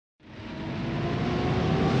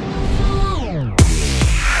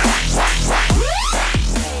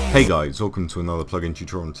Hey guys, welcome to another plugin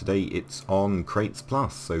tutorial. Today it's on Crates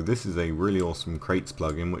Plus. So this is a really awesome Crates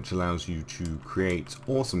plugin which allows you to create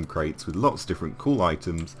awesome crates with lots of different cool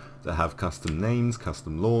items that have custom names,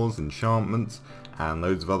 custom laws, enchantments and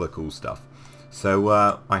loads of other cool stuff.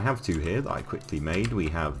 So I have two here that I quickly made. We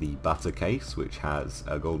have the butter case which has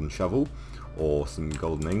a golden shovel or some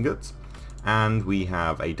golden ingots. And we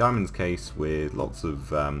have a diamonds case with lots of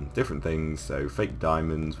different things, so fake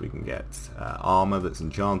diamonds, we can get armor that's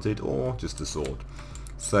enchanted or just a sword.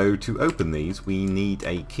 So to open these we need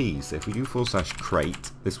a key, so if we do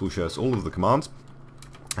 /crate, this will show us all of the commands,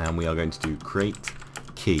 and we are going to do create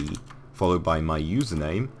key followed by my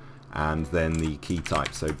username and then the key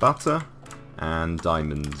type, so butter and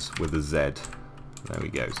diamonds with a Z. There we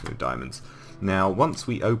go, so diamonds. Now once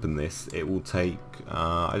we open this it will take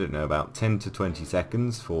I don't know, about 10 to 20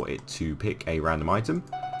 seconds for it to pick a random item.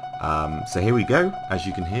 So here we go. As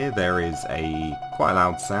you can hear there is a quite a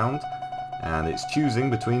loud sound and it's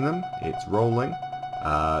choosing between them, it's rolling,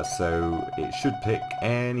 so it should pick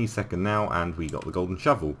any second now, and we got the golden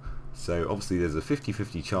shovel. So obviously there's a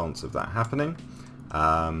 50-50 chance of that happening,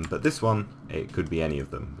 but this one it could be any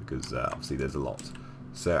of them because obviously there's a lot.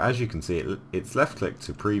 So as you can see it's left click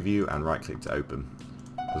to preview and right click to open,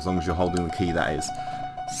 as long as you're holding the key, that is.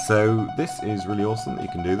 So this is really awesome that you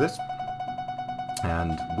can do this.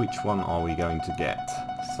 And which one are we going to get?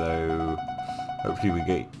 So hopefully we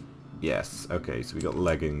get, yes, okay, so we got the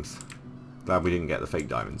leggings. Glad we didn't get the fake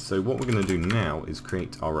diamonds. So what we're going to do now is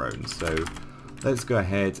create our own. So let's go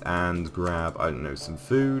ahead and grab, I don't know, some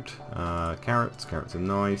food, carrots are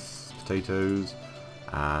nice, potatoes,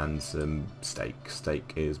 and some steak.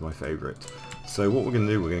 Steak is my favourite. So what we're going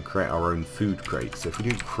to do, we're going to create our own food crate. So if we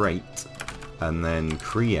do crate and then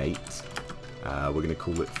create, we're going to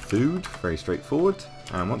call it food, very straightforward.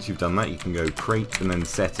 And once you've done that you can go crate and then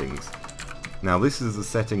settings. Now this is the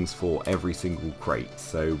settings for every single crate,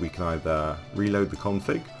 so we can either reload the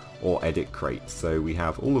config or edit crates. So we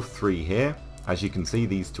have all of three here. As you can see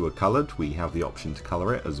these two are coloured, we have the option to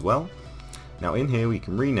colour it as well. Now in here we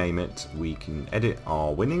can rename it, we can edit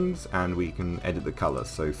our winnings, and we can edit the colour.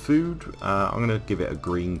 So food, I'm going to give it a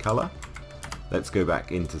green colour. Let's go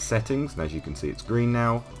back into settings, and as you can see it's green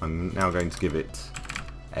now. I'm now going to give it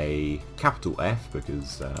a capital F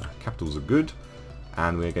because capitals are good,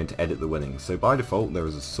 and we're going to edit the winnings. So by default there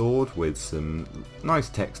is a sword with some nice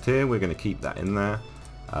text here, we're going to keep that in there,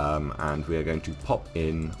 and we are going to pop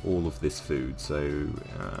in all of this food. So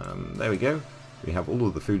there we go. We have all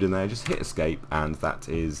of the food in there, just hit escape and that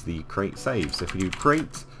is the crate save. So if we do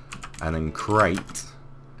crate and then crate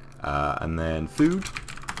and then food,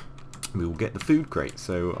 we will get the food crate.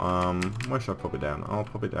 So where should I pop it down? I'll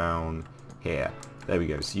pop it down here. There we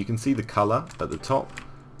go. So you can see the colour at the top,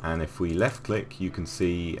 and if we left click you can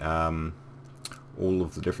see all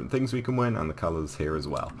of the different things we can win and the colours here as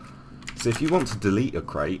well. So if you want to delete a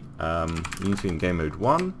crate, you need to be in game mode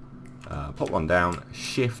 1. Pop one down,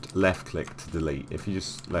 shift left click to delete. If you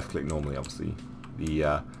just left click normally, obviously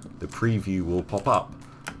the preview will pop up.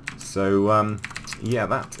 So yeah,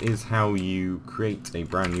 that is how you create a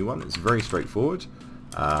brand new one. It's very straightforward.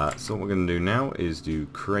 So what we're going to do now is do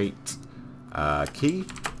create key,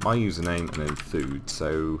 my username, and then food.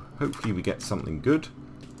 So hopefully we get something good.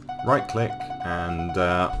 Right click, and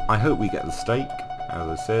I hope we get the steak. As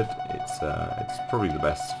I said, it's probably the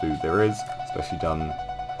best food there is, especially done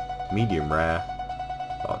medium rare,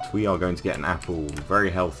 but we are going to get an apple, very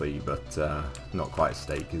healthy, but not quite a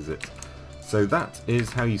steak, is it? So that is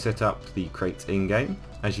how you set up the crates in-game.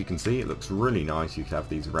 As you can see it looks really nice. You could have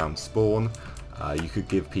these around spawn, you could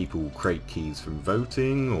give people crate keys from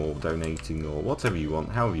voting or donating or whatever you want,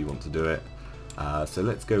 however you want to do it. So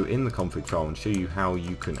let's go in the config file and show you how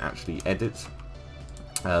you can actually edit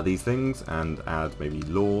these things and add maybe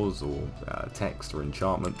laws or text or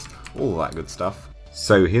enchantments, all that good stuff.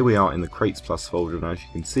 So here we are in the Crates Plus folder, and as you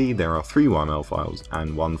can see there are 3 YML files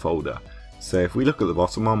and 1 folder. So if we look at the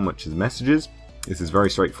bottom one, which is messages, this is very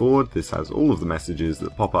straightforward. This has all of the messages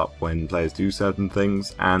that pop up when players do certain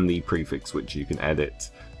things, and the prefix which you can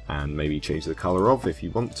edit and maybe change the colour of if you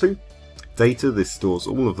want to. Data, this stores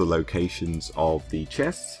all of the locations of the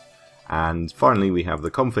chests. And finally we have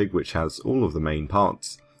the config, which has all of the main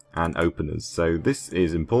parts and openers. So this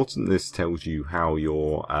is important. This tells you how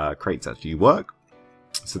your crates actually work.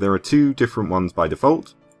 So there are 2 different ones by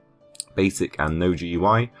default, basic and no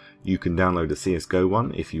GUI. You can download a CSGO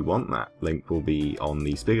one if you want, that link will be on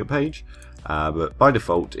the Spigot page, but by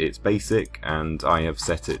default it's basic, and I have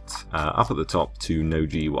set it up at the top to no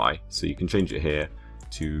GUI, so you can change it here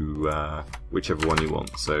to whichever one you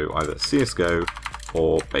want, so either CSGO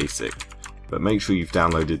or basic. but make sure you've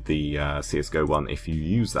downloaded the CSGO one if you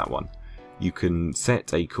use that one. You can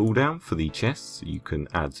set a cooldown for the chests, you can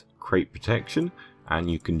add crate protection,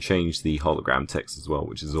 and you can change the hologram text as well,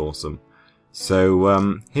 which is awesome.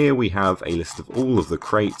 So here we have a list of all of the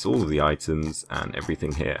crates, all of the items, and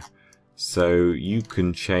everything here. So you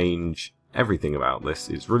can change everything about this.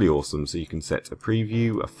 It's really awesome. So you can set a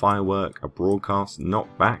preview, a firework, a broadcast,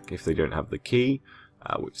 knockback if they don't have the key,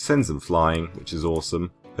 which sends them flying, which is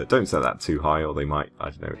awesome. But don't set that too high or they might, I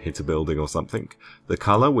don't know, hit a building or something. The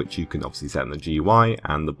colour, which you can obviously set in the GUI,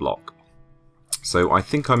 and the block. So I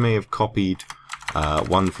think I may have copied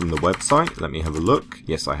one from the website. Let me have a look.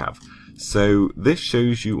 Yes, I have. So this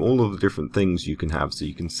shows you all of the different things you can have. So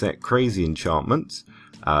you can set crazy enchantments,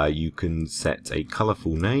 you can set a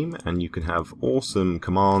colourful name, and you can have awesome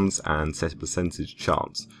commands and set a percentage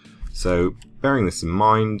chance. So bearing this in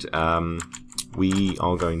mind, we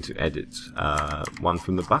are going to edit one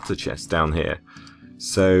from the butter chest down here.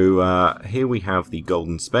 So here we have the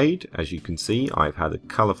golden spade. As you can see, I've had a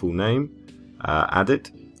colourful name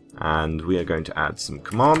added, and we are going to add some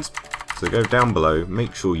commands. So go down below,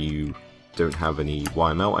 make sure you don't have any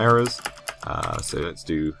YML errors. So let's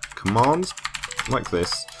do commands like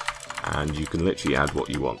this, and you can literally add what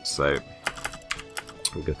you want. So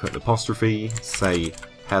we're going to put an apostrophe, say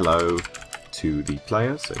hello to the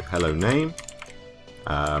player, so hello name.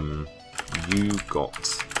 You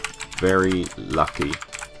got very lucky,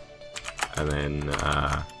 and then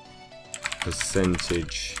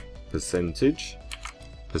percentage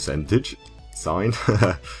sign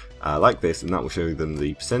like this, and that will show them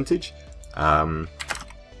the percentage.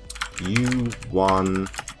 You won,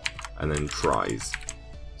 and then prize.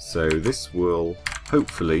 So this will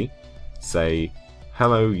hopefully say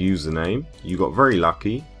hello username, you got very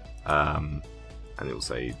lucky, and it will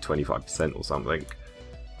say 25% or something.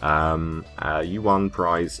 You won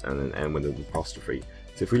prize, and then end with an apostrophe.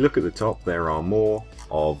 So if we look at the top, there are more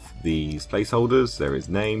of these placeholders. There is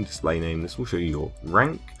name, display name. This will show you your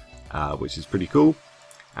rank, which is pretty cool.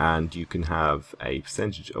 And you can have a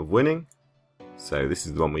percentage of winning. So this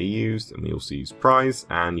is the one we used, and we also use prize,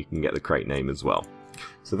 and you can get the crate name as well.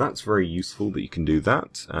 So that's very useful that you can do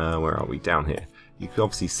that. Where are we? Down here. You can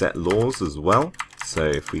obviously set laws as well. So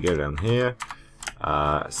if we go down here,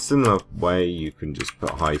 similar way, you can just put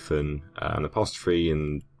a hyphen, an apostrophe,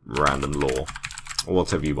 and random law, or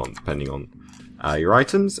whatever you want, depending on your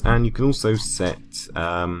items. And you can also set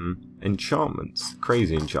enchantments,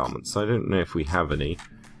 crazy enchantments. So I don't know if we have any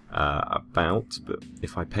but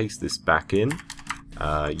if I paste this back in,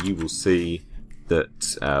 you will see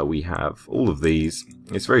that we have all of these.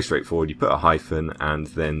 It's very straightforward. You put a hyphen and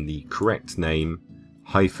then the correct name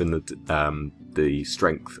hyphen the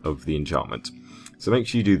strength of the enchantment. So make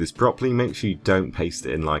sure you do this properly. Make sure you don't paste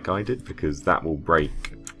it in like I did, because that will break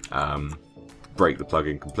the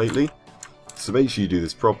plugin completely. So make sure you do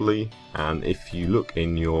this properly, and if you look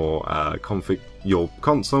in your your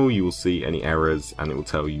console, you will see any errors, and it will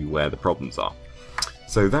tell you where the problems are.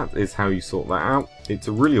 So that is how you sort that out. It's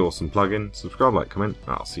a really awesome plugin. Subscribe, like, comment,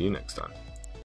 and I'll see you next time.